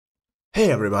Hey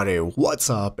everybody, what's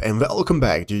up and welcome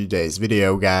back to today's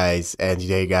video guys. And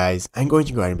today guys, I'm going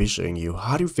to go ahead and be showing you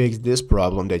how to fix this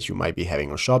problem that you might be having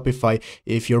on Shopify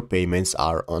if your payments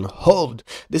are on hold.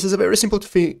 This is a very simple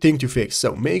thing to fix,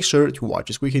 so make sure to watch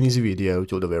this quick and easy video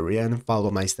till the very end and follow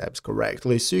my steps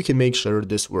correctly so you can make sure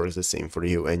this works the same for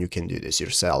you and you can do this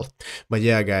yourself. But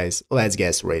yeah guys, let's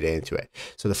get straight into it.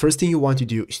 So the first thing you want to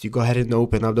do is to go ahead and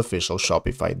open up the official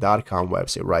Shopify.com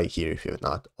website right here if you're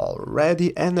not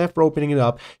already, and after opening it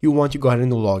up, you want to go ahead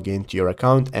and log into your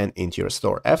account and into your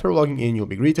store. After logging in, you'll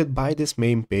be greeted by this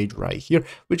main page right here,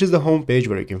 which is the home page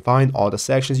where you can find all the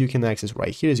sections you can access right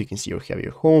here. As you can see, you have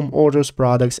your home, orders,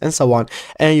 products, and so on,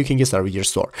 and you can get started with your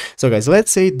store. So guys,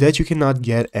 let's say that you cannot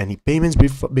get any payments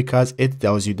because it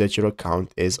tells you that your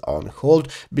account is on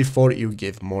hold before you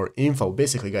give more info.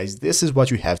 Basically guys, this is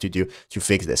what you have to do to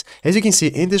fix this. As you can see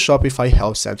in the Shopify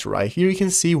Help Center right here, you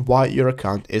can see why your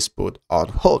account is put on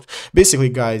hold. Basically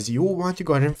guys, you want to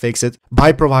go ahead and fix it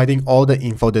by providing all the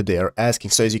info that they are asking.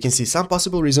 So as you can see, some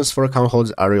possible reasons for account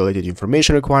holds are related to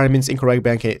information requirements, incorrect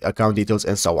bank account details,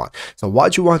 and so on. So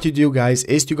what you want to do guys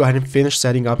is to go ahead and finish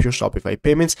setting up your Shopify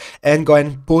payments and go ahead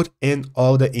and put in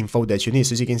all the info that you need.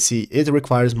 So as you can see, it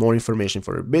requires more information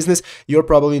for your business. You're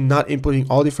probably not inputting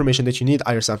all the information that you need,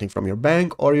 either something from your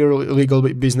bank or your legal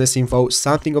business info,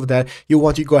 something of that. You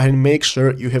want to go ahead and make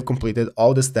sure you have completed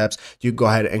all the steps. You go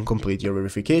ahead and complete your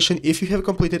verification. If you have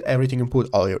completed everything and put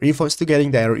all your info to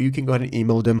getting there, you can go ahead and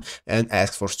email them and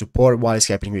ask for support what is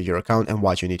happening with your account and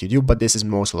what you need to do, but this is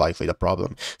most likely the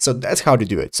problem. So that's how to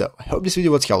do it. So I hope this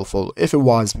video was helpful. If it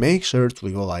was, make sure to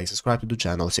leave a like, subscribe to the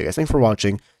channel. So guys, thanks for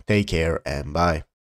watching, take care, and bye.